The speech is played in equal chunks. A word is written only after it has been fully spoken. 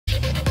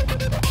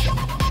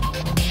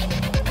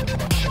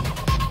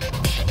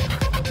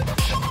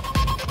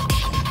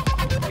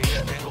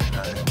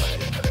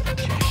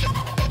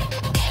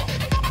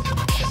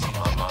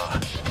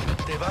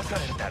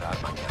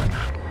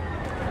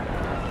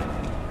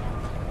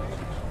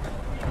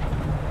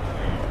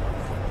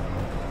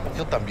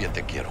Yo también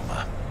te quiero,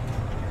 ma.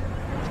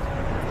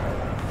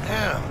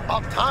 Damn,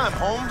 about time,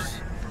 Holmes.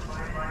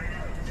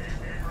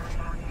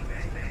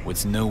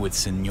 What's new with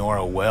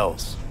Senora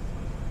Wells?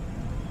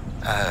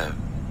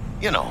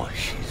 You know,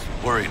 she's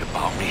worried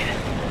about me.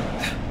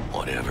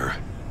 Whatever.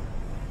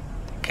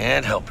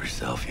 Can't help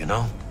herself, you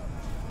know?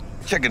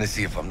 Checking to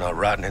see if I'm not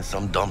rotting in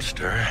some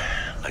dumpster,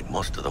 like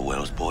most of the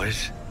Wells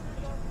boys.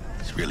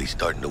 It's really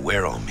starting to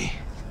wear on me.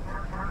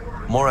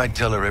 The more I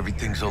tell her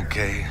everything's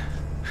okay,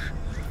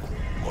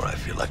 the more I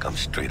feel like I'm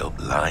straight up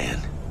lying.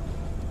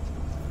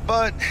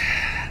 But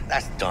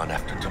that's done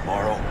after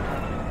tomorrow.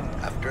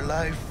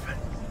 Afterlife,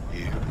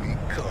 here we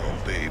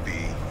come,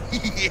 baby.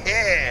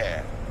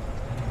 Yeah!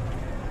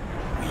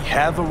 We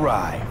have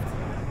arrived.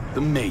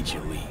 The major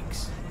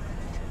leagues.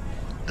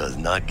 Does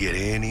not get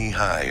any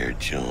higher,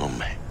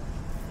 chum.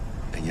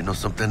 And you know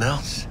something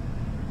else?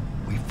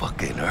 We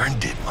fucking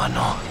earned it,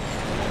 mano.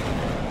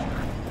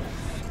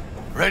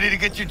 Ready to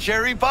get your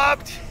cherry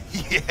popped?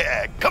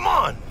 Yeah, come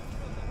on!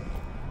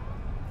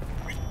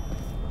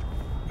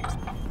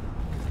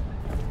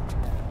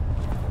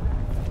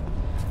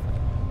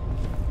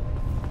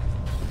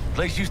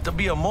 Place used to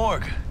be a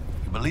morgue.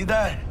 You believe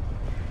that?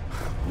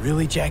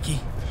 Really, Jackie?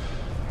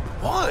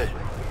 What?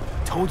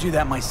 Told you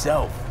that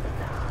myself.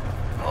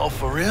 Oh,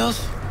 for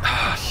reals?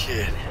 Ah,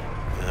 shit.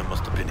 Yeah, that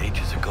must have been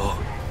ages ago.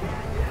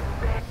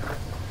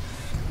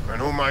 And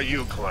who might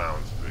you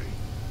clowns be?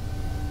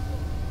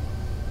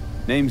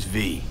 Name's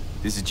V.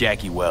 This is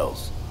Jackie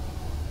Wells.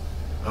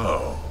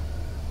 Oh.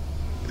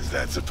 Is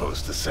that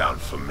supposed to sound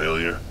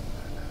familiar?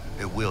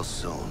 It will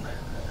soon.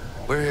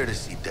 We're here to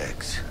see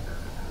Dex.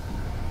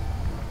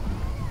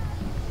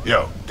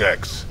 Yo,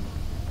 Dex.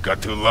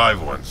 Got 2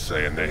 live ones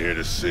saying they're here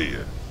to see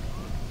you.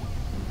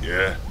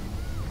 Yeah?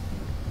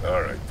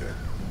 Alright then.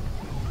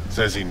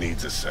 Says he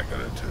needs a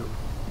second or 2.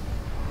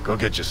 Go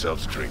get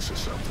yourselves drinks or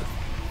something.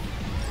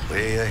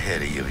 Way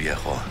ahead of you,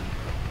 viejo.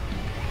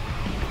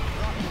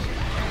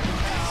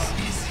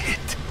 This is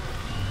it.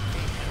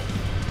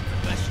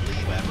 Best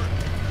leave ever.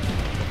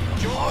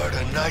 Heart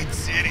of Night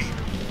City.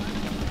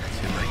 That's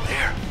it right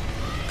there.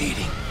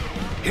 Beating.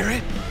 Hear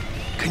it?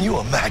 Can you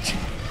imagine?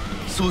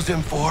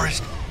 Susan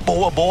Forrest,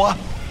 Boa Boa,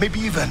 maybe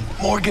even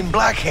Morgan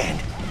Blackhand.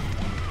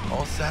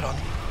 All sat on...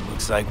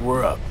 Looks like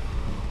we're up.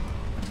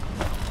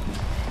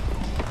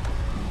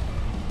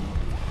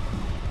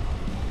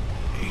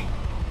 Hey,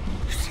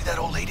 you see that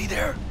old lady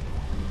there?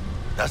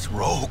 That's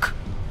Rogue.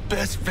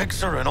 Best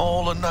fixer in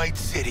all of Night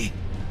City.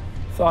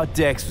 Thought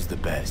Dex was the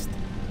best.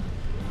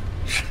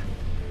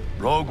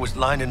 Rogue was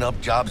lining up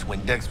jobs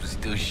when Dex was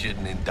still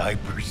shitting in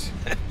diapers.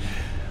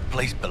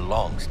 Place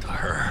belongs to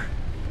her.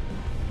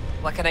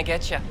 What can I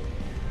get you?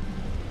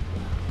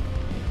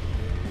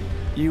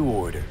 You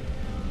order.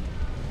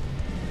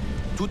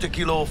 2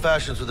 tequila old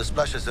fashions with a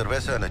splash of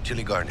cerveza and a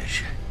chili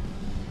garnish.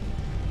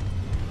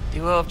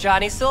 Duo of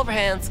Johnny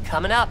Silverhands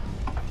coming up.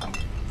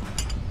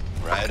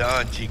 Right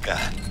on, chica.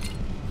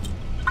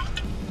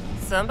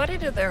 Somebody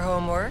did their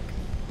homework.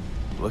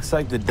 Looks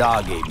like the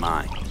dog ate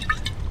mine.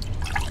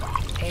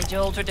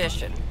 Age-old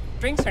tradition.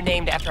 Drinks are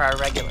named after our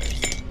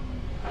regulars.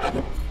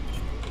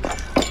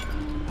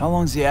 How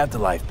long's the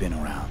Afterlife been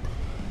around?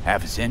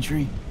 Half a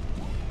century?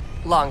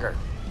 Longer.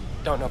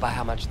 Don't know by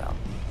how much, though.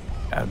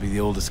 That'd be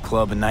the oldest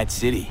club in Night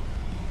City.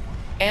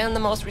 And the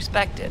most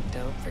respected.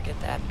 Don't forget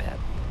that bit.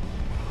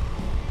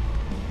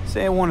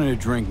 Say I wanted a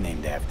drink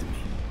named after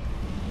me.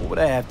 What would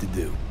I have to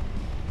do?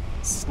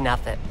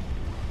 Snuff it.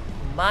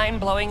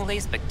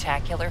 Mind-blowingly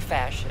spectacular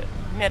fashion.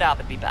 Mid-op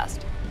would be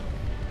best.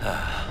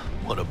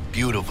 What a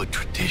beautiful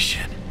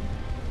tradition.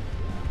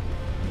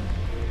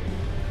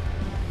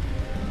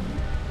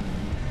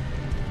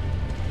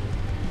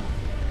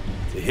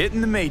 To hit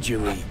in the major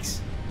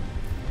leagues.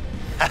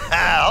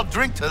 I'll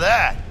drink to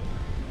that.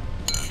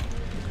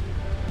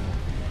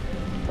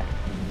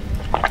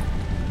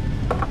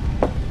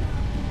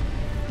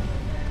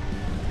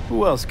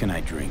 Who else can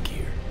I drink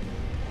here?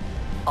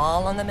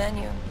 All on the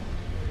menu.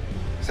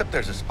 Except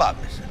there's a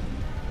spot missing.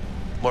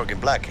 Morgan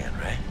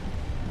Blackhand,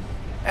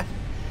 right?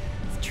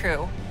 It's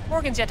true.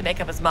 Morgan's yet to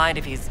make up his mind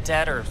if he's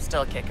dead or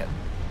still kicking.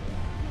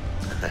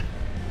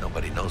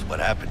 Nobody knows what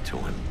happened to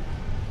him.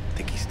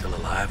 Think he's still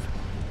alive?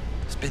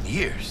 It's been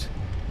years.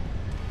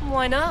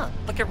 Why not?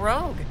 Look at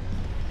Rogue.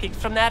 Peaked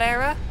from that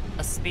era,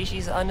 a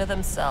species unto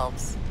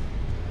themselves.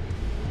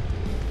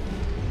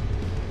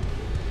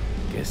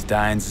 Guess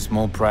dying's a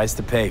small price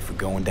to pay for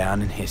going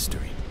down in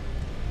history.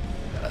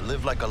 Gotta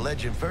live like a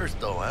legend first,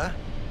 though, huh?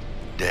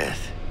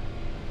 Death.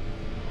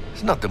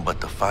 It's nothing but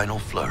the final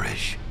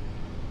flourish.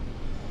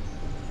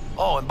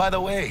 Oh, and by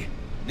the way,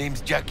 name's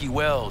Jackie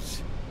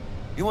Wells.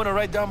 You wanna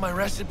write down my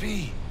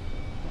recipe?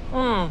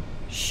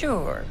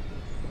 Sure.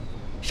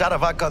 Shot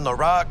of vodka on the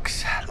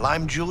rocks,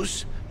 lime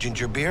juice,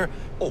 ginger beer.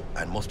 Oh,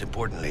 and most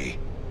importantly,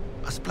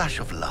 a splash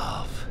of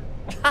love.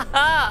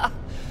 Haha!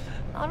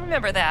 I'll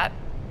remember that.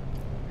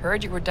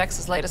 Heard you were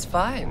Dex's latest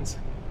finds.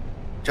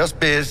 Just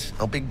biz,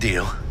 no big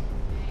deal.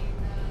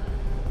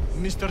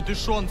 Mr.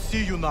 Dishon,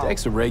 see you now.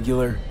 Dex a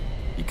regular?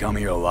 You come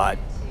here a lot?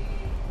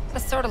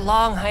 A sort of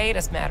long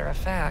hiatus, matter of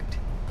fact.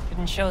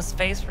 Didn't show his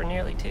face for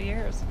nearly 2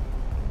 years.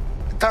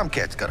 The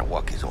Tomcat's gotta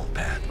walk his own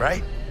path,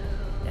 right?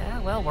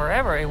 Yeah, well,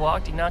 wherever he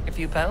walked, he knocked a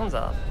few pounds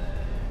off.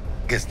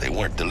 Guess they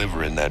weren't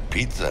delivering that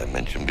pizza I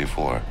mentioned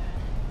before.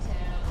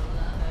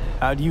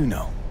 How do you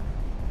know?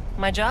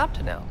 My job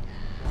to know.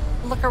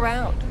 Look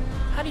around.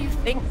 How do you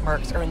think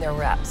mercs earn their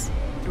reps?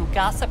 Through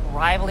gossip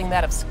rivaling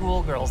that of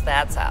schoolgirls,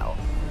 that's how.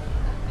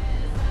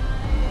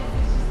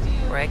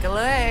 Break a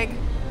leg.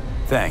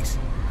 Thanks.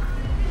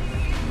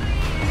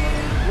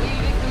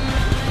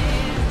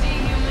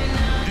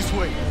 This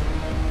way.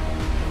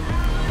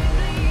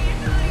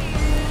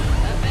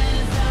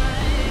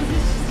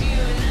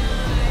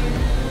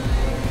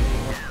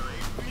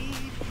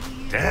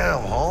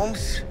 Damn,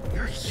 Holmes.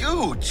 You're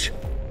huge.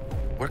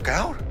 Work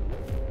out?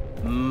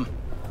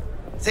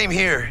 Same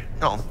here.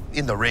 No,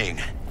 in the ring.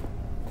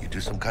 You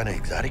do some kind of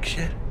exotic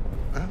shit?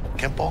 Huh?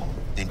 Kempo?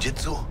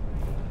 Ninjutsu?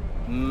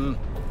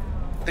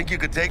 Think you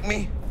could take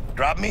me?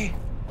 Drop me?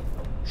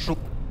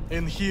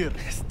 In here.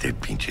 Este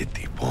pinche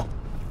tipo.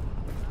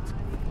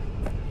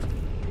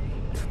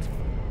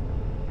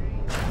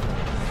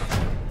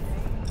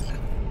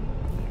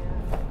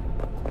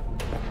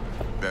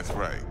 That's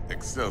right,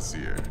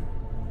 Excelsior.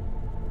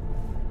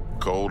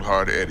 Cold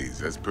hard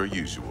eddies, as per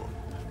usual.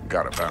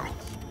 Gotta bounce.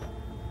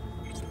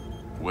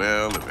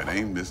 Well, if it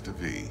ain't Mr.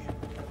 V.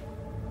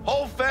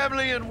 Whole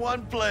family in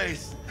one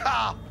place.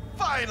 Ha!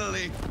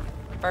 Finally!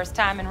 First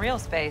time in real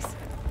space.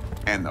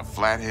 And the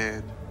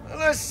flathead?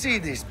 Let's see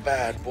this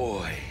bad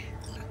boy.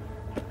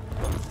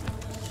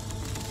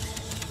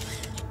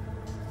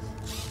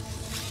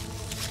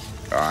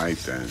 All right,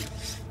 then.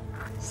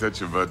 Set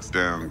your butts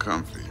down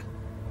comfy.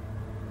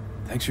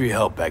 Thanks for your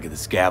help back at the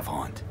scav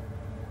haunt.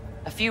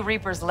 A few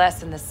Reapers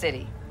less in the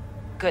city.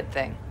 Good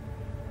thing.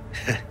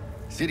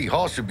 City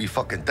Hall should be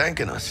fucking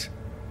thanking us.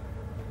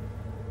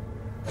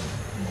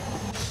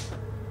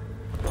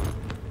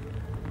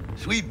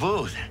 Sweet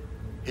booth.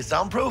 It's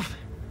soundproof?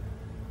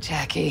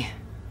 Jackie.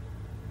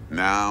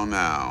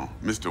 Now,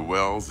 Mr.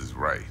 Wells is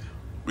right.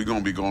 We're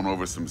gonna be going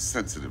over some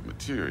sensitive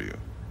material.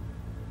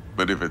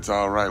 But if it's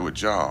all right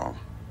with y'all,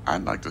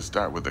 I'd like to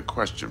start with a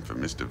question for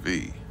Mr.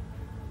 V.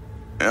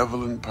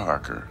 Evelyn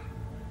Parker,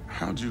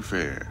 how'd you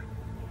fare?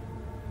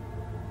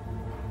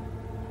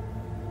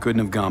 Couldn't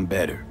have gone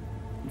better.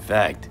 In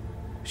fact,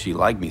 she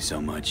liked me so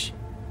much,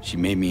 she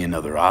made me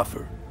another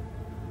offer.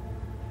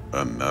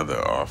 Another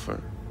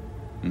offer?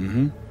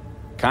 Mm-hmm.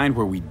 Kind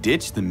where we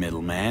ditch the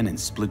middleman and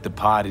split the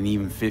pot in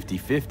even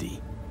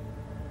 50-50.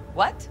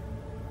 What?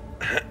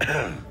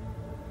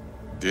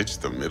 Ditch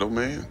the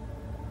middleman?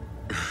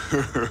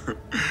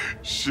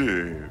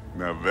 Shit,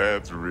 now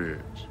that's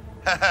rich.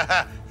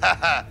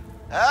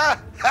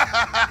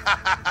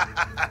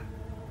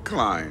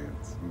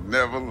 Clients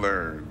never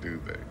learn, do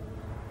they?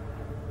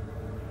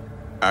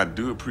 I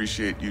do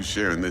appreciate you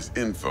sharing this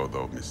info,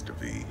 though, Mr.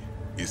 V.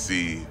 You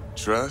see,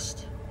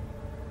 trust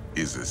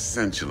is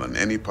essential in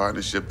any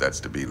partnership that's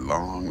to be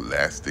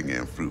long-lasting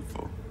and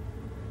fruitful.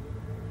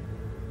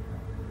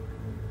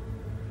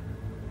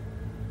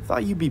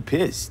 Thought you'd be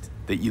pissed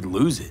that you'd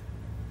lose it.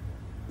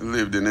 I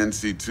lived in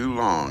NC too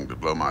long to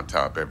blow my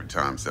top every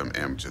time some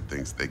amateur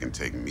thinks they can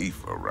take me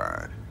for a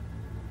ride.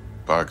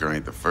 Parker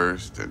ain't the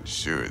first, and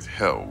sure as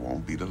hell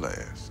won't be the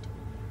last.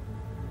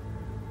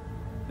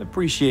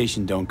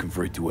 Appreciation don't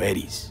convert to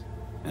eddies,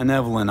 and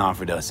Evelyn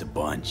offered us a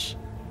bunch.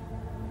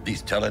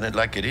 He's telling it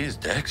like it is,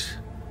 Dex.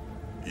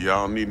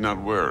 Y'all need not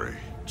worry.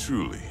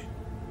 Truly.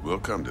 We'll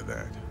come to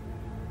that.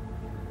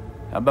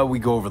 How about we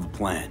go over the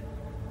plan?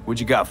 What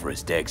you got for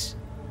us, Dex?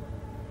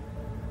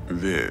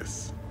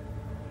 This.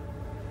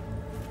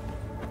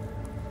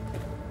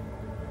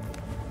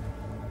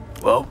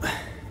 Well,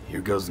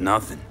 here goes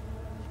nothing.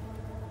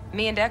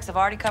 Me and Dex have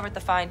already covered the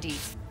fine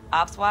deeds.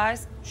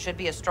 Ops-wise, should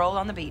be a stroll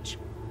on the beach.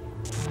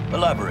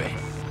 Elaborate.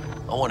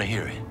 I want to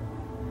hear it.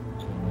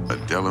 A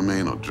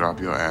Delamain will drop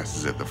your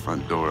asses at the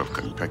front door of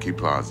Konpeki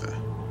Plaza.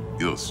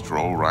 You'll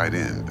stroll right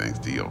in thanks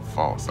to your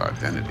false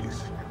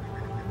identities.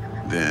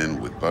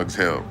 Then, with Bug's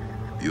help,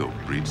 you'll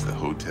breach the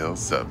hotel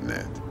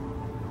subnet.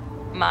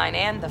 Mine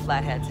and the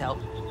Flathead's help.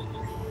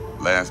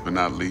 Last but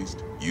not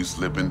least, you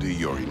slip into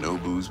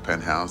Yorinobu's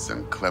penthouse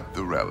and clep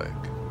the relic.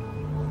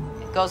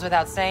 Goes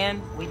without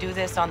saying, we do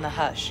this on the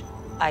hush.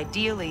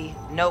 Ideally,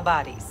 no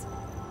bodies.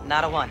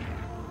 Not a one.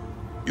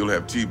 You'll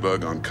have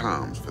T-Bug on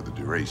comms for the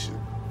duration.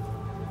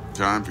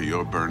 Time for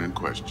your burning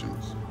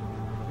questions.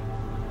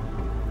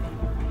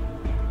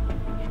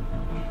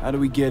 How do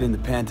we get in the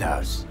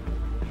penthouse?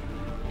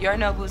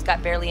 Yorinobu's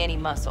got barely any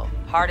muscle.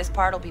 Hardest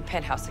part will be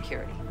penthouse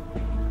security.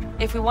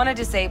 If we want to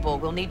disable,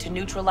 we'll need to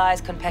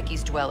neutralize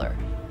Konpeki's dweller.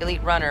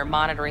 Elite runner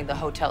monitoring the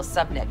hotel's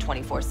subnet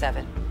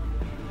 24/7.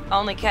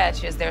 Only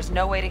catch is there's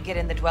no way to get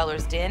in the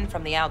dweller's den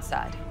from the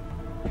outside.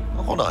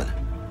 Hold on.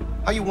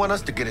 How you want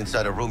us to get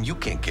inside a room you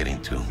can't get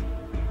into?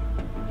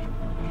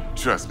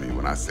 Trust me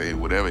when I say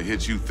whatever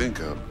hit you think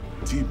of,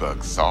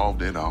 T-Bug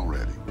solved it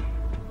already.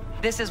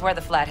 This is where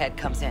the Flathead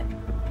comes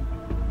in.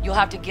 You'll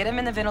have to get him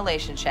in the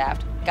ventilation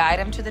shaft, guide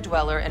him to the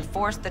dweller, and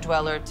force the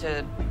dweller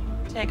to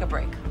take a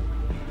break.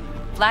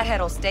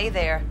 Flathead'll stay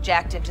there,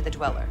 jacked into the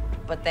dweller.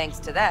 But thanks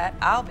to that,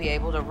 I'll be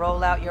able to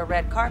roll out your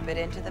red carpet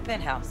into the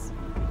penthouse.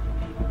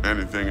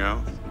 Anything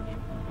else?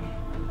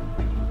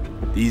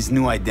 These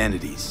new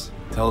identities.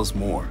 Tell us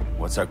more.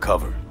 What's our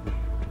cover?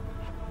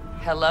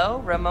 Hello,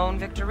 Ramon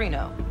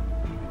Victorino.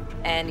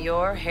 And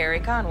you're Harry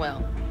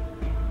Conwell.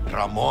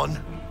 Ramon?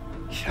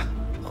 Yeah,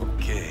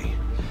 okay.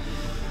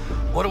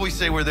 What do we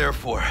say we're there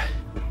for?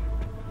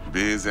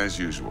 Biz as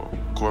usual.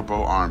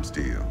 Corpo arms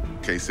deal.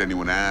 In case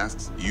anyone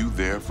asks, you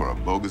there for a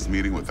bogus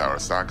meeting with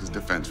Arasaka's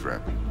defense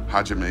rep,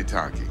 Hajime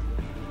Taki.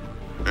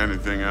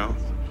 Anything else?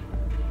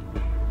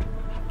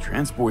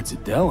 Transports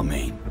at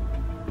Delamain.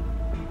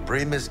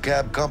 Primus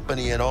Cab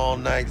Company in All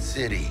Night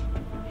City.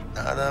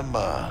 Nada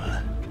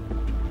mal.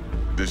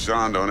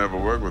 Deshaun don't ever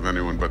work with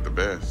anyone but the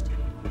best.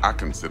 I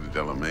consider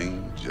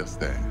Delamain just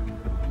that.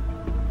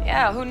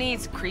 Yeah, who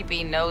needs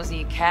creepy,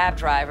 nosy cab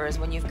drivers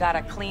when you've got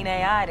a clean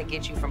AI to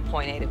get you from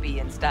point A to B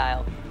in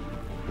style?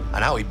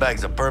 And how he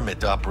bags a permit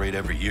to operate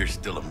every year is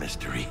still a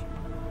mystery.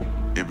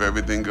 If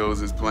everything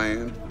goes as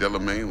planned,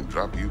 Delamain will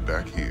drop you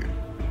back here.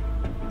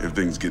 If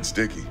things get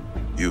sticky,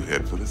 you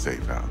head for the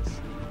safe house.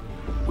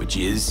 Which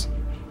is?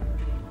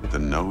 The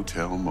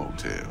no-tell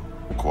motel.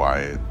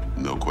 Quiet,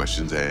 no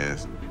questions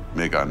asked.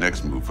 Make our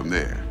next move from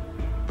there.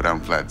 But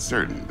I'm flat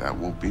certain that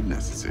won't be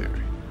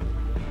necessary.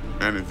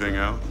 Anything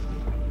else?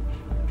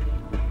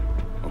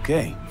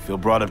 Okay, feel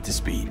brought up to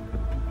speed.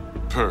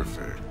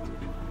 Perfect.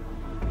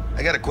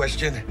 I got a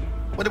question.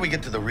 When do we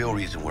get to the real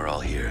reason we're all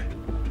here?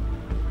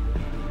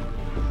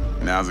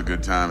 Now's a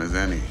good time as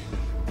any.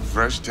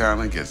 Fresh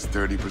talent gets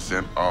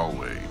 30%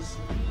 always.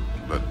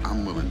 But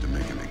I'm willing to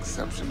make an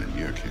exception in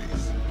your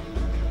case.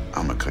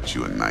 I'm gonna cut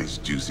you a nice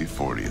juicy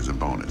 40 as a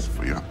bonus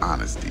for your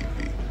honesty,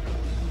 V.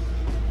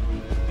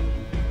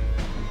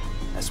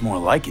 That's more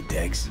like it,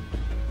 Dex.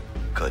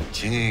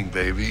 Ka-ching,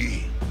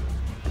 baby.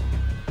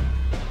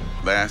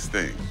 Last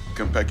thing,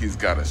 Konpeki's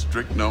got a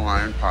strict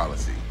no-iron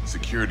policy.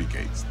 Security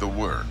gates, the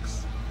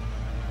works.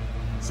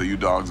 So you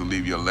dogs will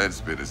leave your lead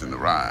spitters in the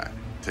ride.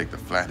 Take the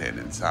flathead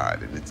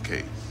inside in its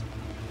case.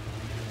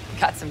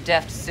 Got some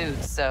deft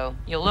suits, so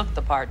you'll look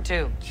the part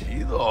too.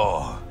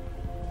 Chido.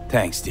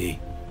 Thanks, T.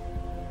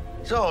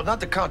 So,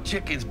 not to count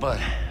chickens, but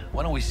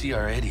why don't we see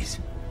our Eddies?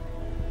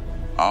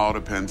 All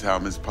depends how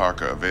Miss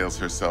Parker avails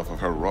herself of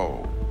her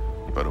role.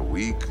 But a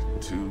week,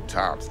 2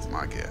 tops is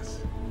my guess.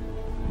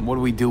 What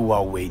do we do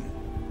while waiting?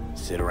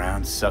 Sit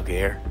around, suck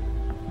air?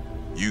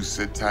 You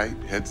sit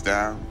tight, heads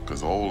down,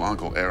 cause old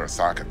Uncle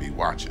Arasaka be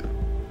watching.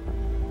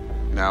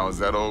 Now, as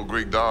that old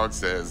Greek dog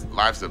says,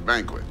 life's a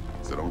banquet,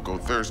 so don't go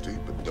thirsty,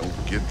 but don't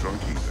get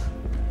drunk either.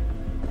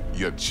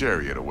 Your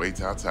chariot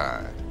awaits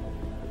outside.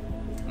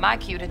 My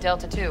cue to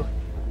Delta 2.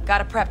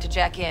 Gotta prep to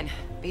jack in.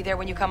 Be there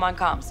when you come on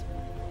comms.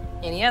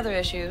 Any other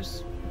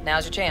issues,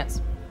 now's your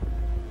chance.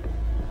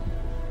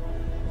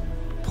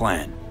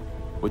 Plan.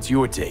 What's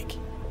your take?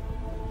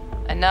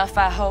 Enough,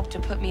 I hope, to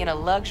put me in a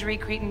luxury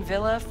Cretan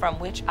villa from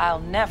which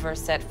I'll never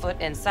set foot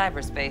in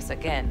cyberspace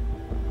again.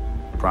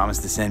 Promise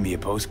to send me a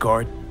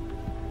postcard?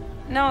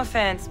 No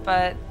offense,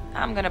 but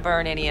I'm gonna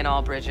burn any and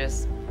all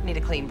bridges. Need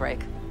a clean break.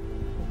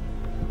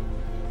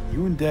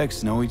 You and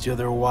Dex know each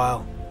other a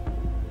while?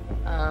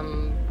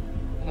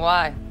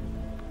 Why?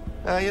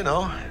 You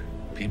know,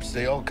 peeps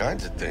say all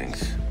kinds of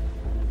things.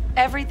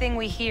 Everything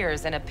we hear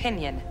is an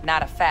opinion,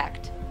 not a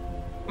fact.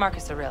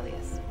 Marcus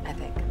Aurelius, I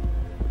think.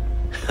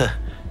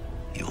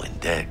 You and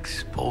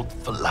Dex both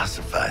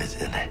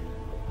philosophizing.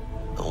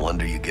 No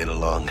wonder you get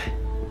along.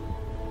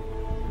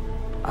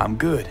 I'm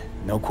good.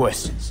 No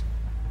questions.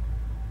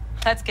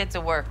 Let's get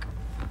to work.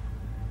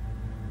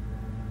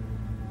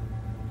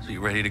 So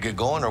you ready to get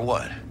going or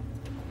what?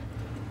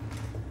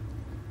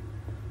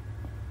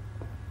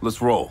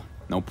 Let's roll.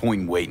 No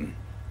point in waiting.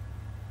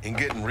 In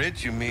getting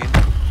rich, you mean?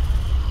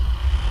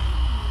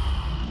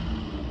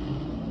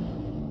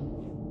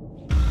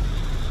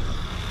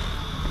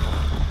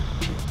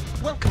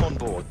 Welcome on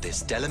board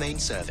this Delamain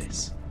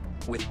service.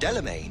 With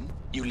Delamain,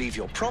 you leave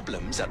your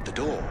problems at the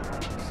door.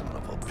 Son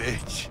of a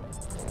bitch.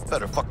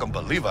 Better fucking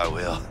believe I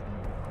will.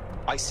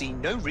 I see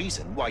no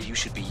reason why you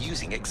should be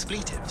using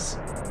expletives.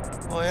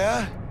 Oh,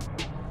 yeah?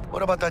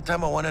 What about that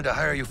time I wanted to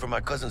hire you for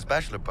my cousin's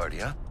bachelor party,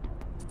 huh?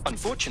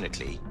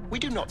 Unfortunately, we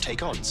do not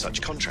take on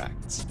such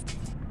contracts.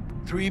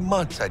 3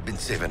 months I'd been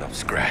saving up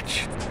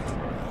scratch.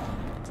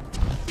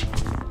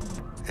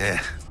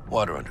 Yeah,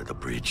 water under the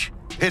bridge.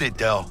 Hit it,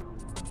 Del.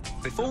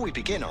 Before we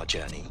begin our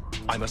journey,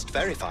 I must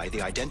verify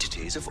the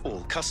identities of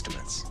all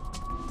customers.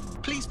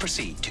 Please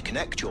proceed to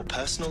connect your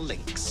personal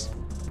links.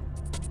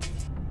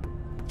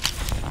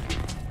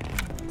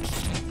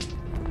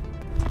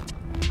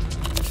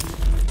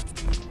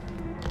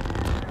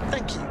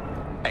 Thank you.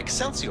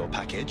 Excelsior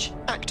package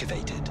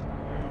activated.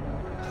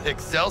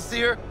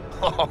 Excelsior?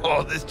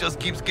 Oh, this just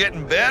keeps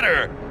getting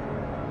better.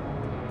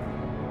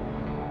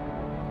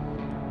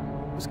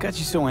 What's got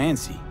you so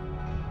antsy?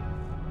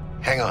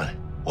 Hang on.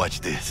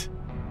 Watch this.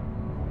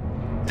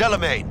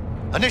 Delamain,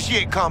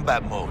 initiate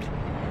combat mode.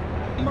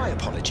 My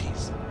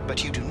apologies,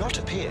 but you do not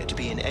appear to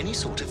be in any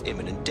sort of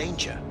imminent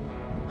danger.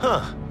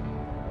 Huh.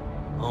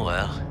 Oh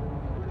well.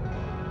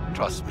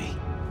 Trust me,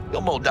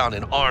 you'll mow down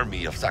an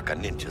army of Saka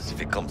ninjas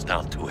if it comes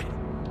down to it.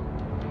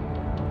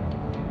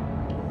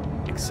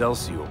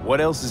 Excelsior, what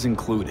else is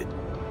included?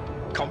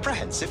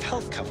 Comprehensive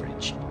health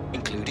coverage,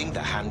 including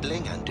the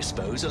handling and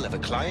disposal of a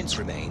client's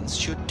remains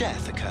should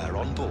death occur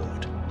on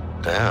board.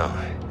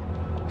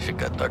 Damn. Shit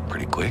got dark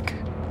pretty quick.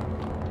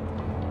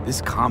 This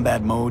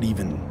combat mode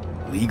even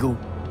legal?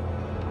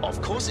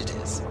 Of course it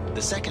is.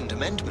 The Second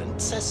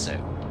Amendment says so.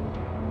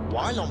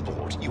 While on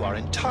board, you are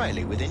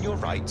entirely within your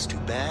rights to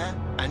bear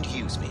and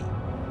use me.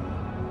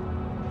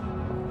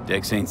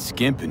 Dex ain't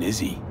skimping, is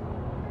he?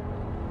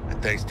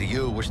 And thanks to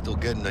you, we're still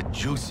getting a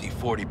juicy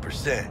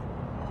 40%.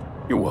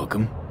 You're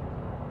welcome.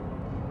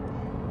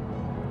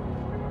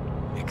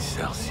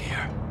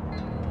 Excelsior.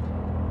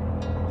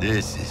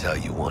 This is how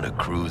you want to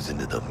cruise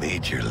into the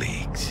major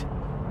leagues.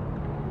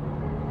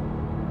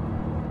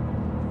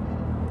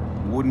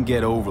 Wouldn't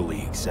get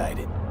overly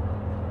excited.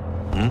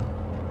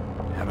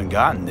 Haven't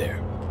gotten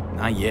there.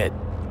 Not yet.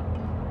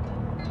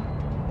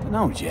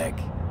 No, Jack.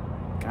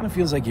 Kinda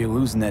feels like you're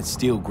losing that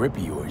steel grip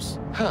of yours.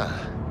 Huh.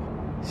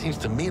 Seems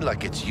to me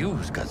like it's you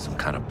who's got some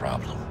kind of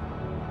problem.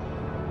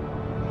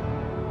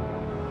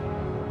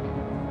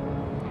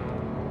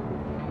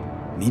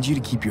 Need you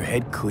to keep your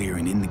head clear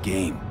and in the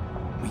game.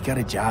 We got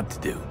a job to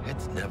do.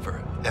 It's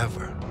never,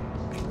 ever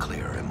been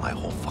clearer in my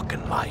whole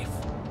fucking life.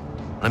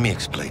 Let me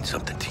explain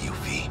something to you,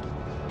 V.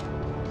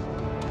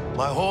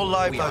 My whole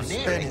life I've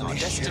spent in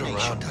this shit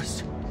around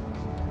us.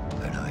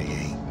 And I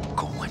ain't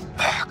going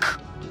back.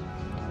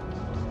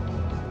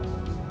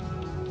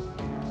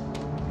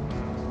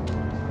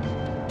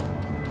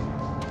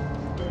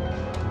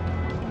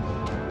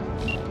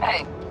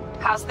 Hey,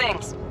 how's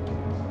things?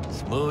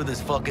 Smooth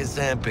as fucking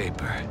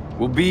sandpaper.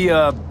 We'll be,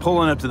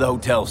 pulling up to the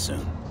hotel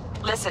soon.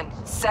 Listen,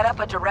 set up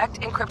a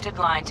direct encrypted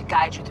line to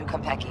guide you through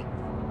Konpeki.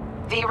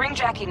 V, ring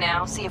Jackie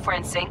now, see if we're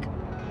in sync.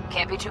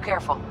 Can't be too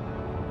careful.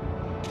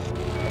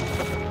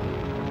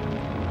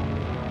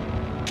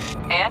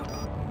 And?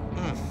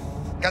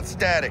 Got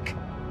static.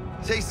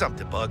 Say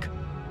something, Bug.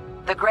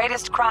 The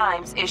greatest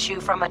crimes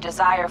issue from a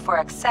desire for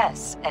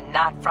excess and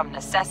not from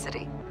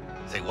necessity.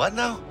 Say what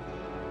now?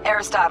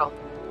 Aristotle.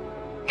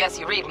 Guess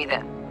you read me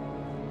then.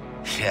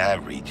 Yeah, I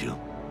read you.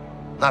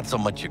 Not so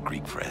much your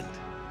Greek friend,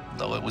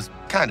 though it was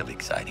kind of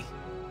exciting.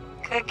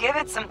 Could give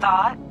it some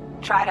thought.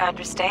 Try to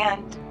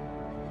understand.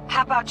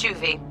 How about you,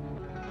 V?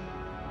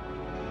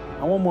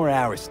 I want more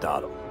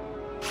Aristotle.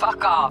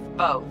 Fuck off,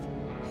 both.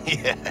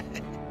 Yeah.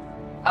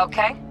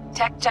 Okay,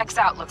 tech checks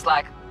out, looks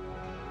like.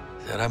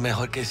 Será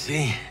mejor que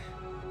sí.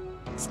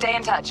 Stay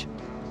in touch.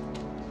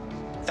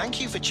 Thank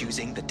you for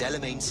choosing the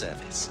Delamain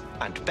service,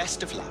 and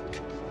best of luck.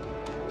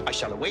 I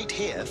shall await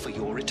here for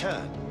your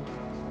return.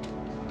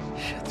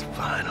 Shit's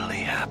finally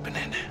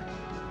happening.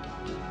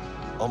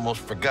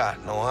 Almost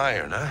forgot, no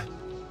iron, huh?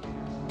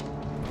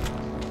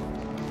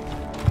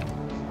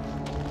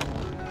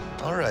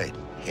 All right,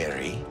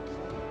 Harry.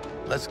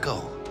 Let's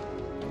go.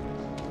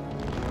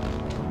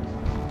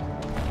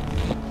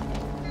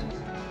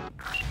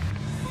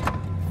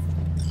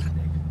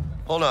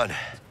 Hold on.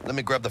 Let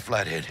me grab the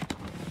flathead.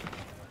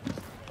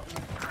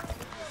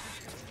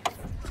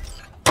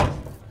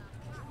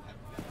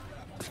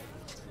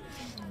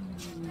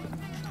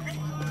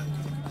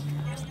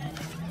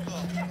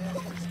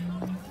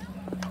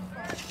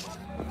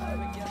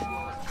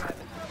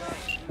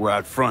 We're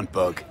out front,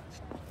 Bug.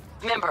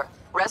 Member,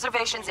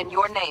 reservations in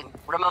your name,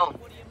 Ramon.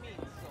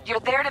 You're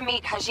there to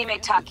meet Hajime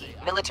Taki,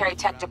 military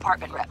tech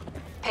department rep.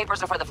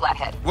 Papers are for the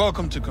flathead.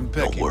 Welcome to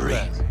Konpeki. Don't worry.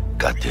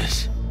 Got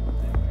this.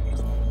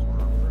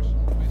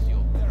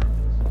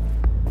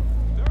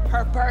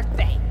 Her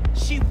birthday.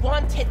 She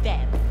wanted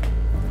them.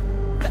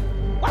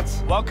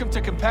 What? Welcome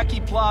to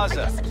Konpeki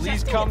Plaza.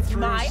 Please come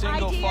through my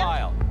single idea?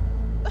 file.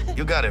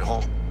 You got it,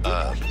 home.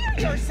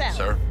 Hear yourself.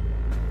 Sir?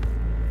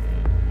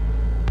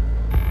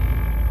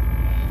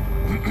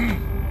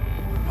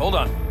 Hold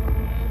on.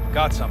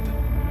 Got something.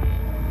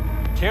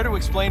 Care to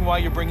explain why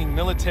you're bringing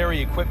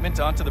military equipment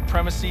onto the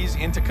premises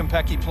into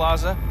Konpeki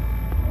Plaza?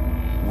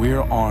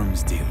 We're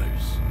arms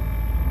dealers.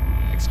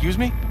 Excuse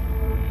me?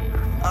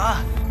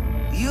 Ah,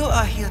 you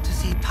are here to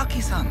see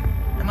Taki-san,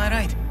 am I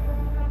right?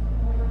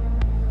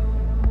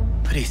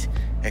 Please,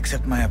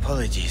 accept my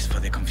apologies for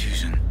the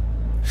confusion.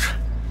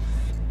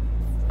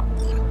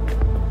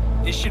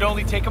 This should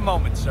only take a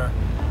moment, sir.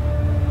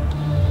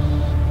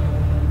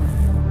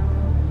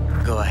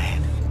 Go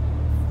ahead.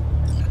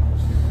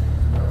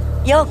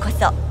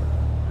 Yokoso.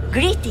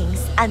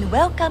 Greetings and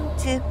welcome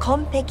to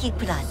Konpeki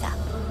Plaza.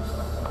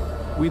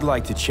 We'd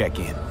like to check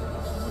in.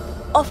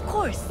 Of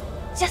course.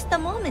 Just a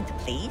moment,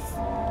 please.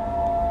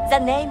 The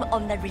name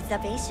on the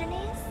reservation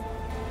is?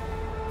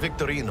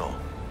 Victorino.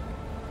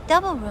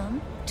 Double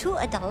room, 2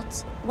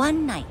 adults,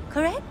 1 night,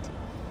 correct?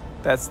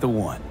 That's the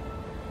one.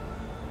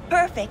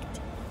 Perfect.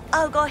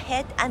 I'll go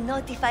ahead and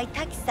notify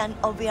Taki-san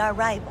of your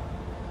arrival.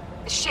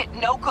 Shit,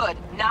 no good.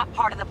 Not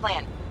part of the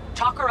plan.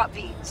 Talk her up,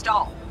 V.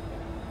 Stall.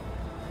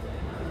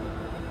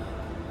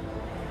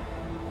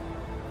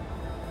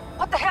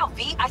 What the hell,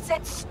 V? I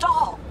said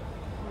stall.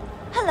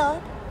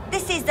 Hello,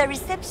 this is the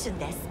reception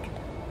desk.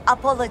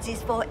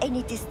 Apologies for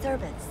any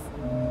disturbance.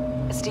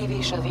 Stevie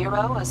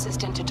Shaviro,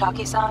 assistant to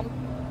Taki-san.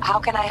 How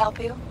can I help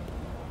you?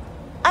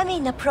 I'm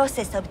in the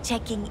process of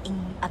checking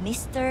in a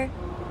Mr.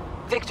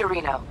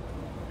 Victorino.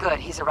 Good,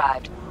 he's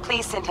arrived.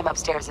 Please send him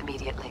upstairs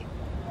immediately.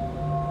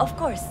 Of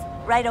course,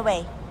 right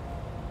away.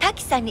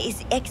 Taki-san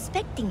is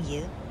expecting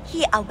you.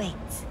 He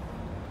awaits.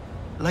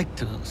 Like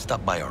to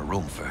stop by our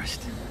room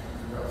first.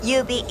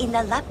 You'll be in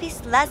the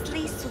Lapis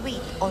Lazuli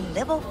suite on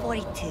level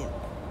 42.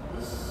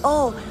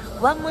 Oh,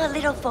 one more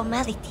little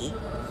formality.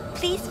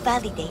 Please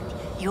validate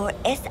your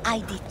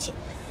SID chip.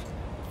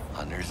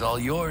 Honor's all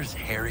yours,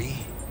 Harry.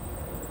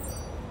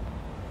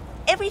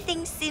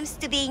 Everything seems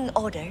to be in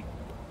order.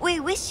 We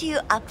wish you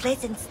a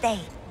pleasant stay.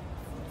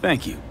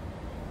 Thank you.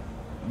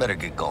 Better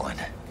get going.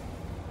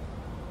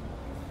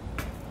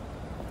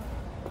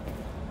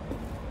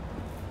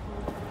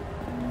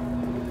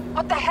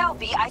 What the hell,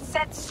 V? I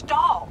said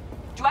stall.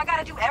 Do I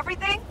gotta do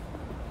everything?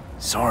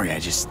 Sorry, I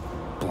just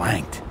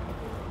blanked.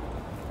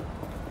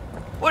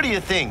 What do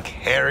you think,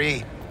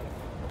 Harry?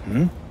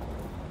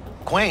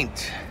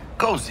 Quaint,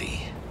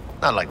 cozy.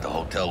 Not like the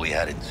hotel we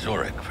had in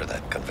Zurich for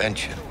that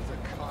convention.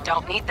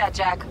 Don't need that,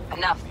 Jack.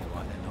 Enough.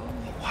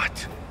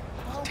 What?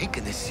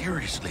 Taking this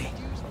seriously.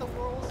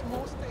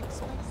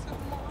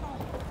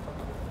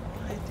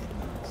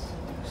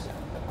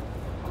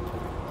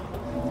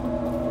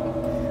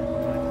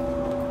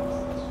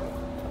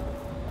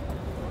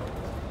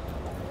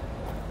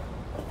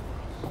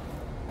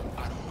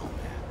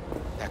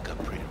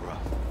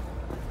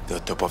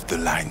 Top of the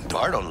line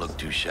door. Bar don't look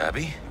too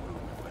shabby.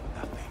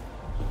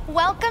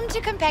 Welcome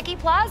to Konpeki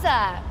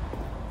Plaza.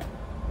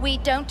 We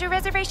don't do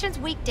reservations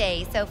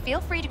weekdays, so feel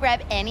free to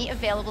grab any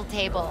available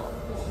table.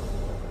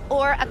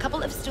 Or a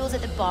couple of stools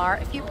at the bar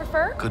if you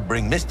prefer. Could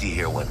bring Misty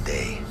here one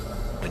day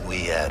when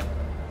we,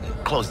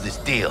 close this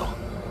deal.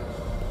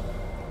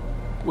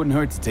 Wouldn't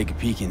hurt to take a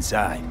peek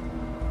inside.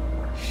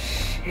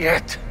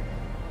 Shit.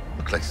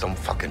 Looks like some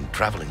fucking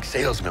traveling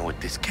salesman with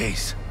this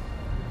case.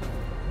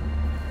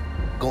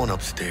 Going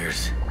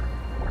upstairs.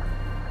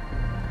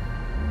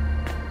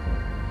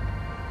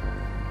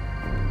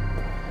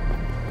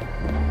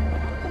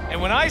 And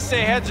when I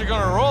say heads are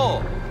gonna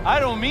roll, I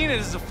don't mean it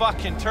as a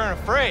fucking turn of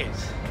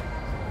phrase.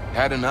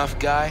 Had enough,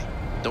 guy?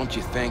 Don't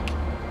you think?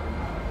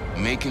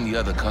 Making the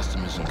other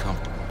customers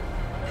uncomfortable.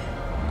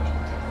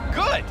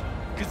 Good!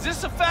 Because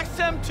this affects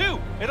them too.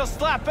 It'll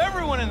slap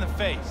everyone in the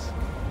face.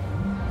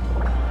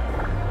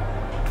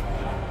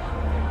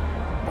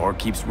 Moore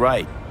keeps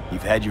right.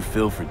 You've had your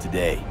fill for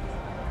today.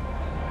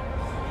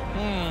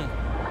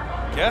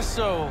 Guess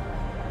so.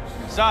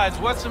 Besides,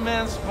 what's a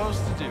man supposed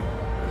to do?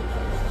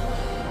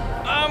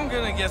 I'm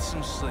gonna get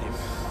some sleep.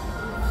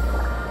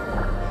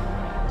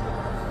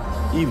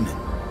 Evening.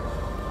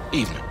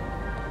 Evening.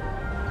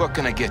 What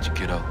can I get you,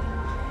 kiddo?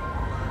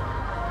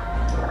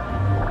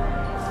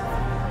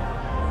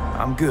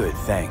 I'm good,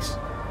 thanks.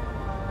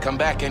 Come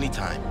back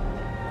anytime.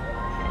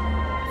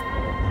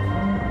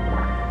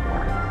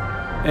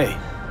 Hey.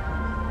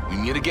 We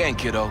meet again,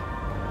 kiddo.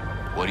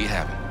 What are you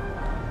having?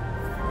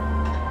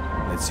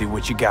 Let's see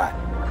what you got.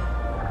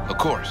 Of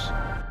course.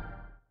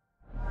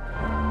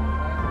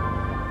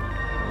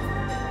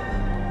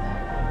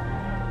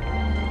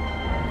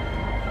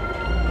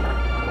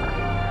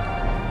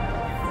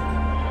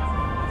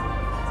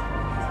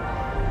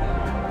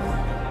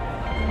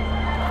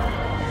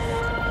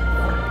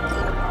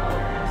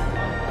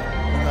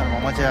今のま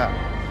まじゃ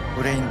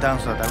ブレインダン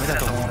スはダメだ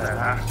と思うんだよ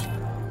な。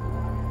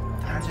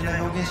単純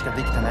な表現しか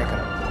できてないか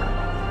ら。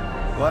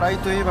笑い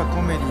といえばコ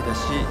メディだ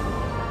し、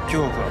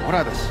恐怖はホ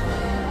ラーだし、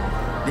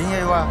恋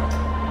愛は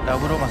ラ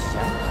ブロマンスじ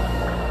ゃ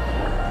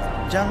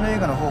ん。ジャンル映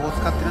画の方法を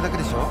使ってるだけ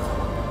でしょ。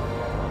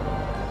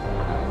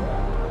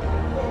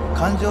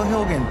感情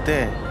表現っ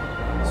て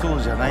そ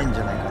うじゃないんじ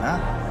ゃないかな。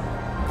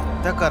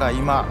だから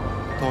今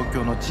東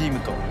京のチーム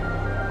と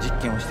実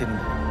験をしてるん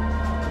だよ。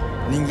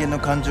人間の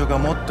感情が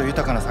もっと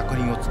豊かな作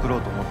品を作ろ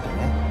うと思って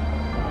ね。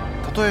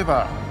例え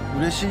ば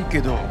嬉しい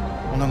けど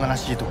物悲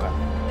しいとか、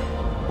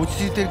落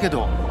ち着いてるけ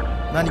ど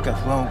何か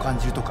不安を感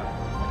じるとか、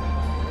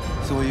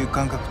そういう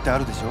感覚ってあ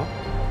るでしょ。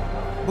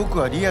僕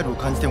はリアルを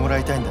感じてもら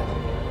いたいんだよ。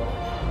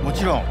も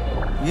ちろん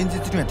現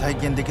実には体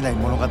験できない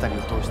物語を通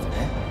して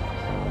ね。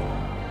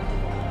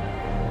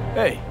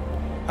Hey.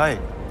 はい、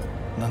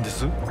何で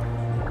す？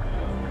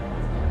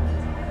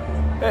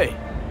 Hey.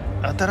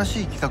 新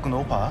しい企画の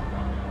オファ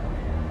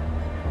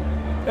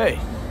ー？ Hey.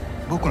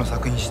 僕の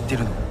作品知って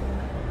るの？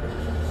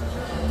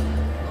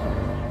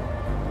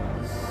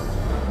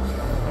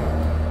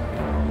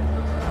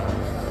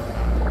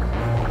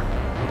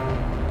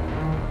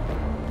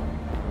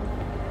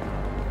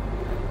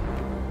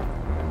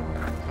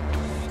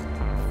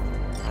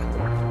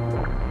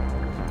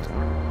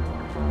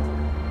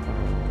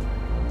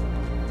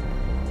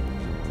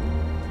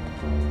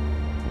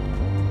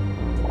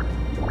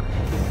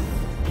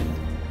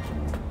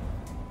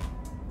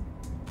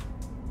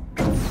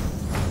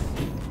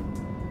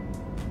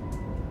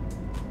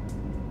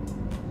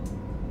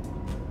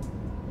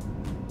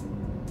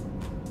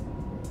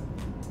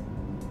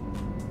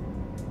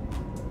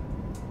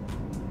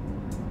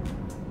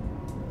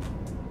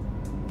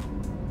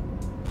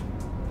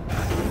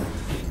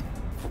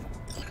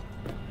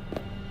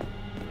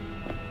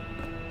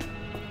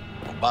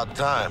 About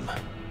time.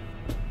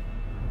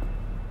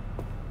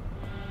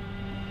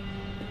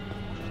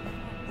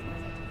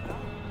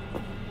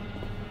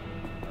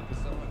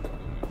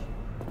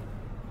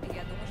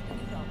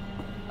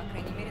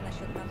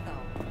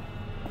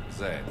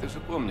 Зая, ты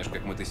же помнишь,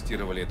 как мы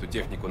тестировали эту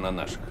технику на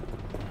наших?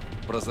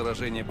 Про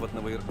заражение под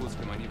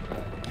Новоиркутском они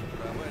брали.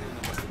 Про аварию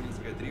на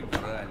Маслининской 3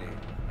 брали.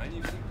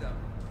 Они всегда...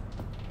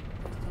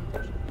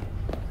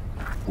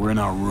 We're in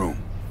our room.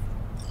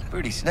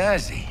 Pretty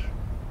snazzy.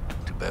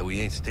 Too bad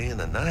we ain't staying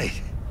the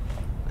night.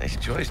 Nice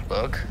choice,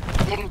 Bug.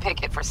 Didn't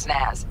pick it for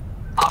snaz.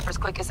 Offers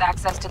quickest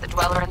access to the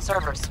Dweller and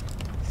servers.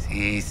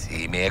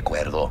 Sí, me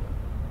acuerdo.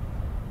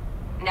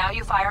 Now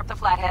you fire up the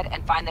flathead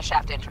and find the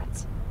shaft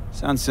entrance.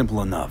 Sounds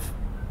simple enough.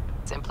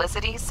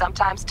 Simplicity,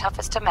 sometimes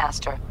toughest to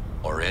master.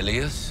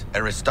 Aurelius?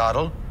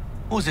 Aristotle?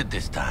 Who's it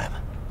this time?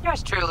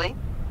 Yours truly.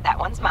 That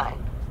one's mine.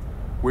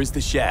 Where's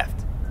the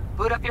shaft?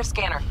 Boot up your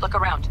scanner. Look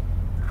around.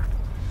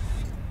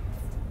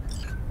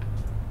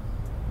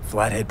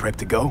 Flathead prep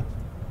to go?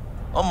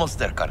 Almost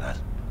there, carnal.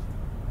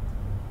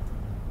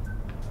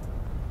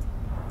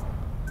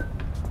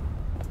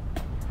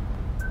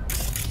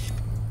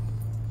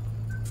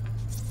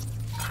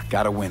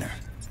 Got a winner.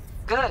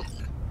 Good.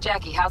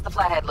 Jackie, how's the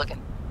flathead looking?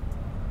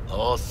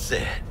 All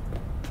set.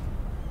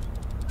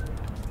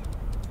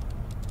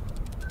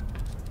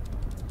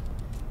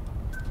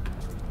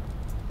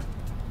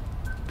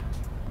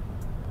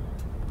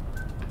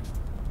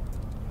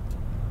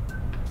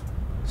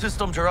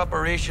 Systems are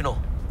operational.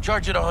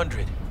 Charge at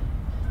 100.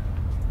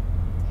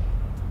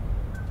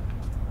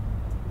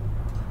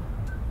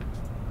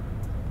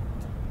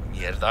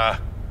 Mierda.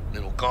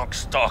 Little gonk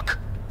stuck.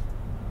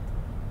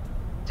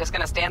 Just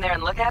gonna stand there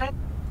and look at it?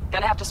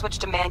 Gonna have to switch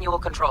to manual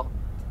control.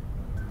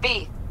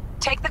 V,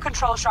 take the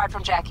control shard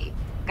from Jackie.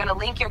 Gonna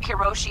link your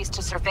Kiroshis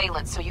to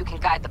surveillance so you can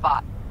guide the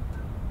bot.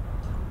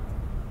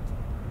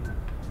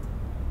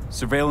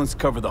 Surveillance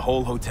cover the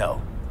whole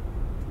hotel.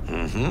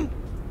 Mm-hmm.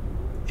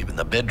 Even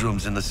the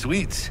bedrooms and the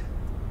suites.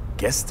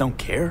 Guests don't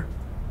care?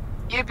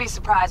 You'd be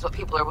surprised what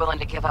people are willing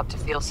to give up to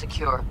feel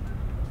secure.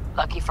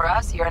 Lucky for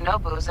us,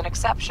 Yorinobu's an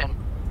exception.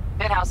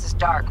 Penthouse is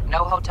dark,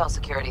 no hotel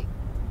security.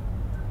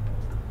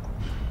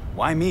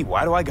 Why me?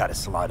 Why do I gotta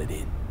slot it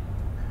in?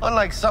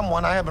 Unlike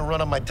someone, I haven't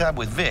run on my tab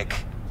with Vic.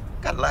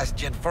 Got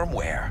last-gen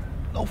firmware.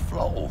 No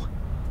flow.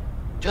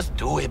 Just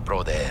do it,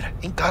 brother.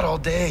 Ain't got all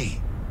day.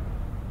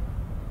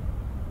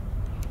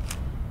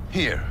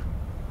 Here.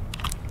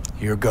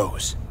 Here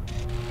goes.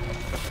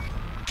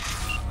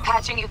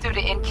 Patching you through to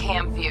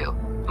in-cam view.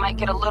 Might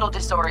get a little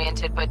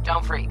disoriented, but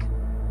don't freak.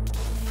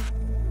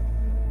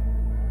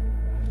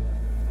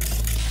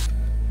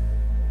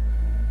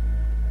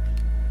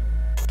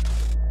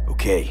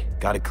 Okay,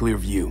 got a clear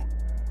view.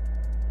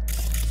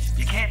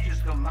 You can't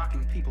just go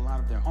knocking people out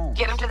of their homes.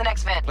 Get them to the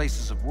next vent.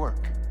 Places of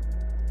work.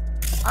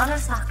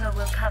 Arasaka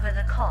will cover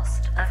the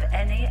cost of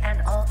any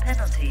and all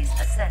penalties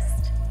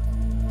assessed.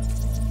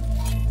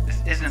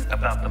 This isn't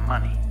about the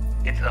money.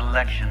 It's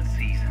election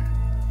season.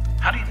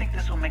 How do you think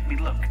this will make me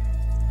look?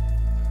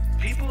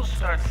 People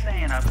start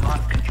saying I've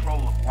lost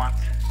control of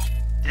Watson.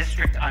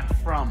 District I'm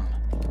from.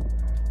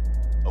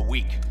 A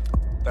week.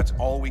 That's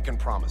all we can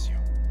promise you.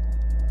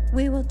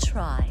 We will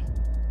try.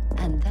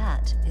 And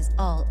that is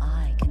all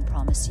I can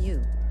promise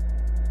you.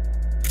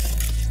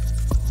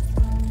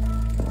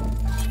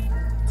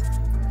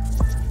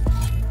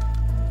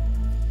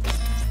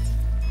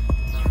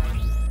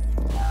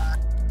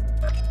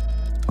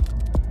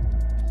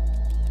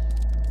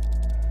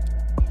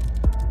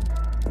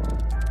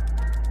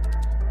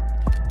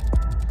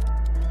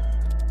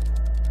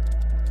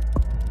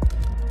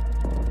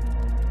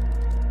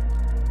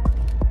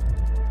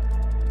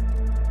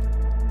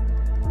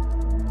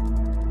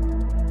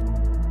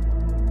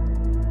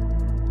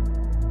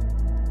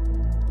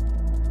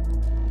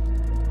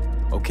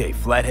 Okay,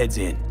 Flathead's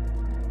in.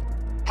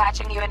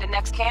 Patching you into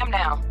next cam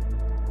now.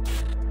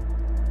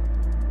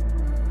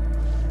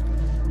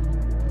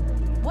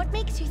 What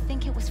makes you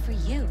think it was for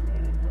you?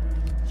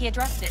 He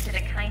addressed it to the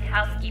kind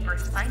housekeeper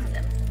who finds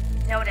him.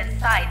 Note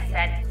inside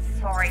said,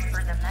 "Sorry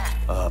for the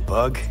mess."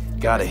 Bug,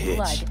 got a hitch.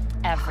 Blood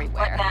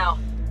everywhere. What now?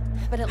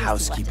 But at least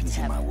Housekeeping's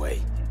in my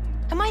way.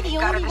 Am I the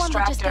Got a only one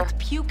that just distractor.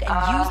 gets puke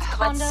and used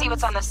condoms? Let's see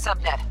what's on the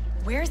subnet.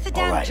 Where's the All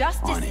damn right,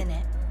 justice on it. in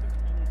it?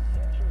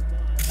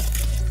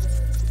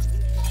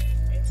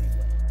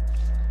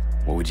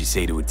 What would you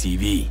say to a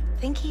TV?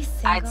 Think he's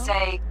single? I'd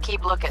say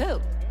keep looking.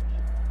 Who?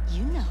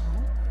 You know.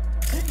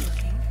 Good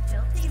looking,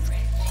 filthy rich.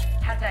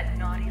 Has that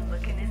naughty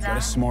look in his Got a eye.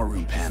 smart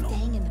room panel.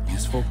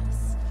 Useful?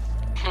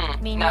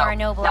 Mean No,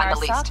 Yorinobu not in the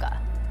least. Arasaka.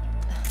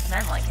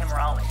 Men like him are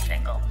always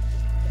single.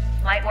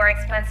 Might wear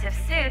expensive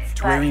suits,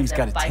 but Terrarium's he's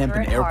got a biker temp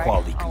and at air heart,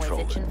 quality always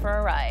controller. itching for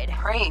a ride.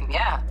 Cream,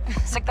 yeah.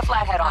 Stick the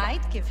flathead on it.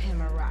 I'd give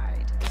him a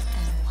ride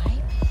and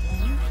wipe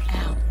you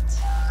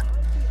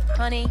out.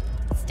 Honey,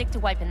 stick to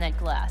wiping that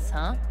glass,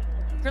 huh?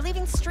 You're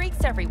leaving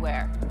streaks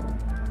everywhere.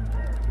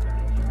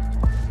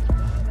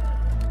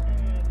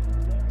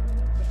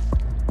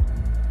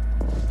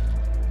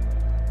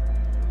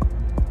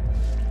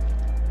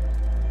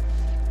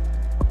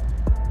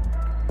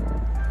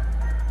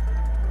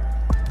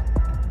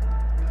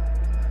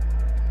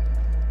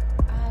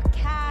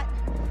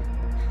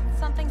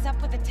 Something's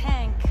up with the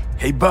tank.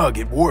 Hey, Bug,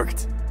 it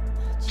worked.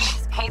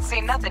 Ain't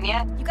seen nothing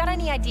yet. You got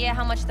any idea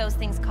how much those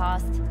things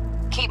cost?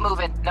 Keep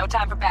moving. No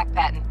time for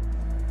backpatting.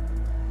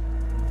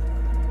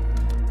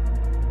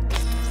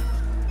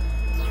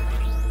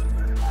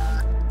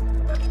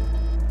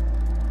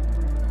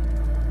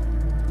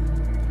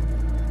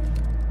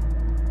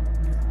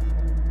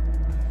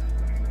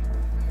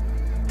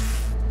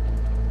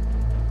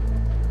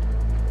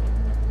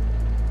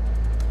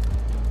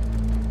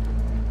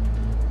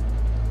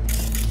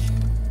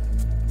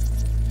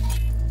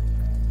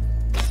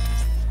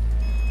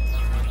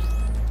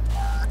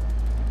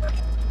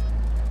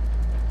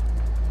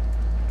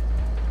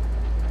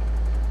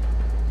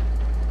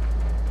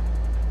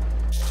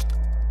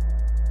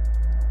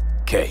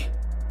 Okay.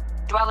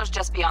 Dweller's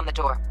just beyond the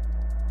door.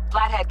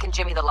 Flathead can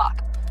jimmy the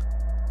lock.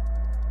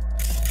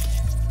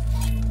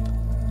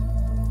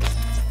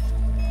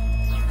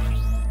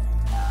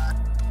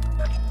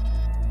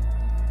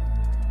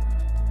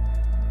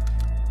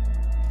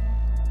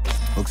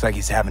 Looks like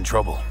he's having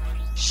trouble.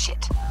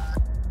 Shit.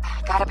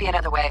 Gotta be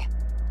another way.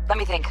 Let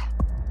me think.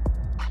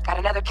 Got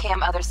another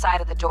cam other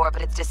side of the door,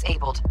 but it's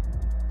disabled.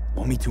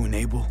 Want me to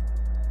enable?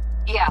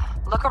 Yeah,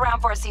 look around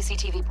for a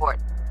CCTV port.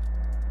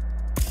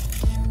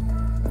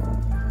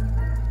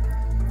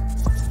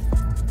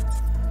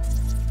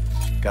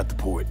 Got the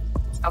port.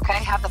 Okay,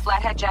 have the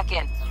flathead jack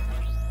in.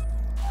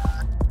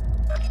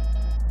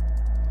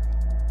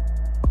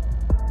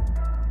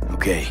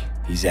 Okay,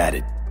 he's at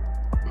it.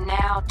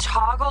 Now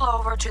toggle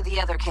over to the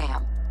other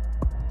cam.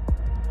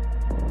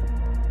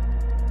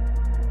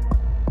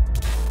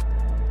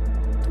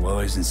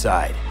 Dweller's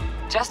inside.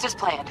 Just as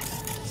planned.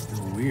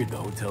 Still weird the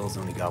hotel's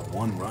only got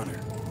one runner.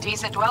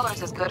 Decent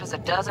Dweller's as good as a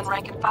dozen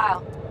rank and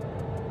file.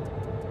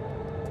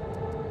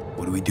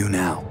 What do we do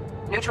now?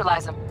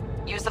 Neutralize him.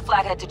 Use the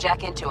flathead to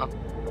jack into him.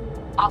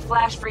 I'll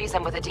flash freeze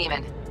him with a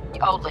demon.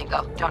 Old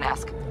lingo, don't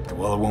ask.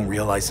 Dweller won't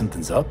realize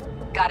something's up?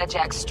 Gotta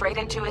jack straight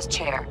into his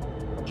chair.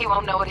 He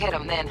won't know it hit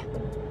him then.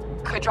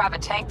 Could drive a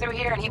tank through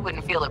here and he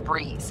wouldn't feel a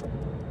breeze.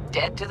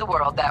 Dead to the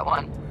world, that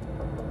one.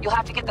 You'll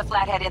have to get the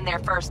flathead in there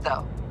first,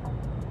 though.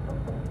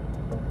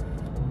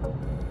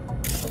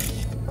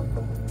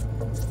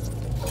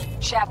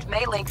 Shaft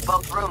may link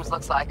both rooms,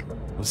 looks like.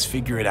 Let's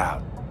figure it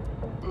out.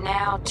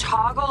 Now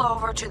toggle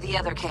over to the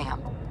other cam.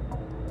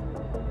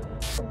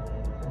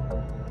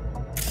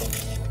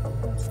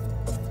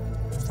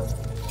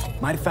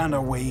 Might have found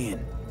our way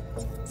in.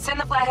 Send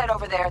the flathead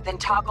over there, then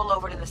toggle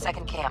over to the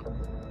second cam.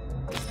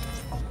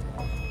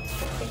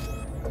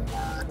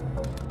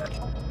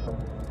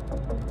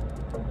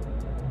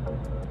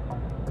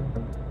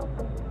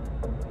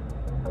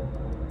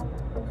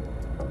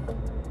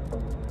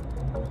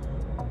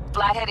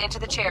 Flathead into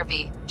the chair,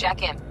 V.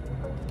 Jack in.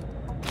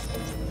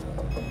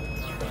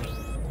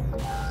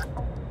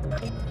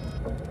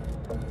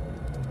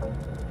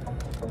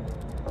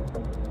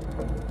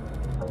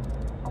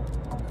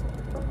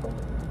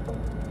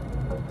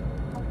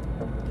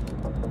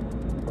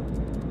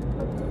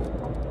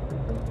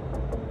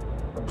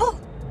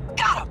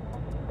 Got him!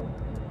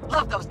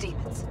 Love those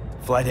demons.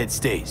 Flathead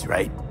stays,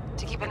 right?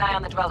 To keep an eye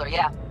on the Dweller,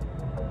 yeah.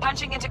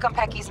 Punching into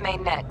Konpeki's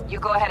main net. You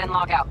go ahead and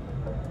log out.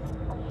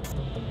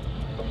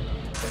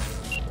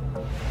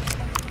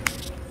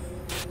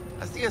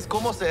 Así es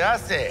como se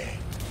hace.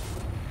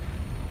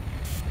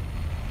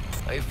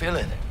 How you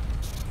feeling?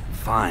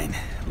 Fine.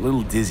 A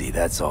little dizzy,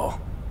 that's all.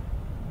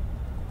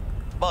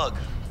 Bug,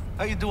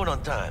 how you doing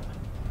on time?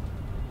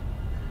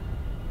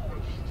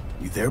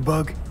 You there,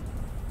 Bug?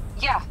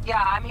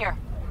 Yeah, I'm here.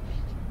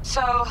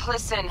 So,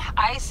 listen,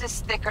 ice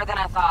is thicker than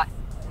I thought.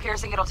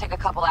 Piercing it'll take a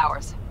couple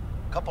hours.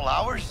 Couple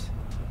hours?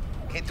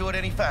 Can't do it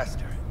any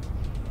faster.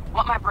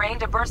 Want my brain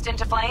to burst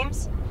into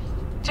flames?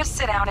 Just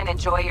sit down and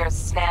enjoy your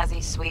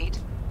snazzy sweet.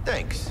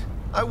 Thanks.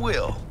 I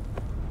will.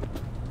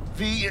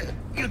 V,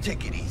 you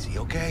take it easy,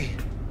 okay?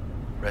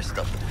 Rest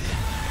up a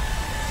bit.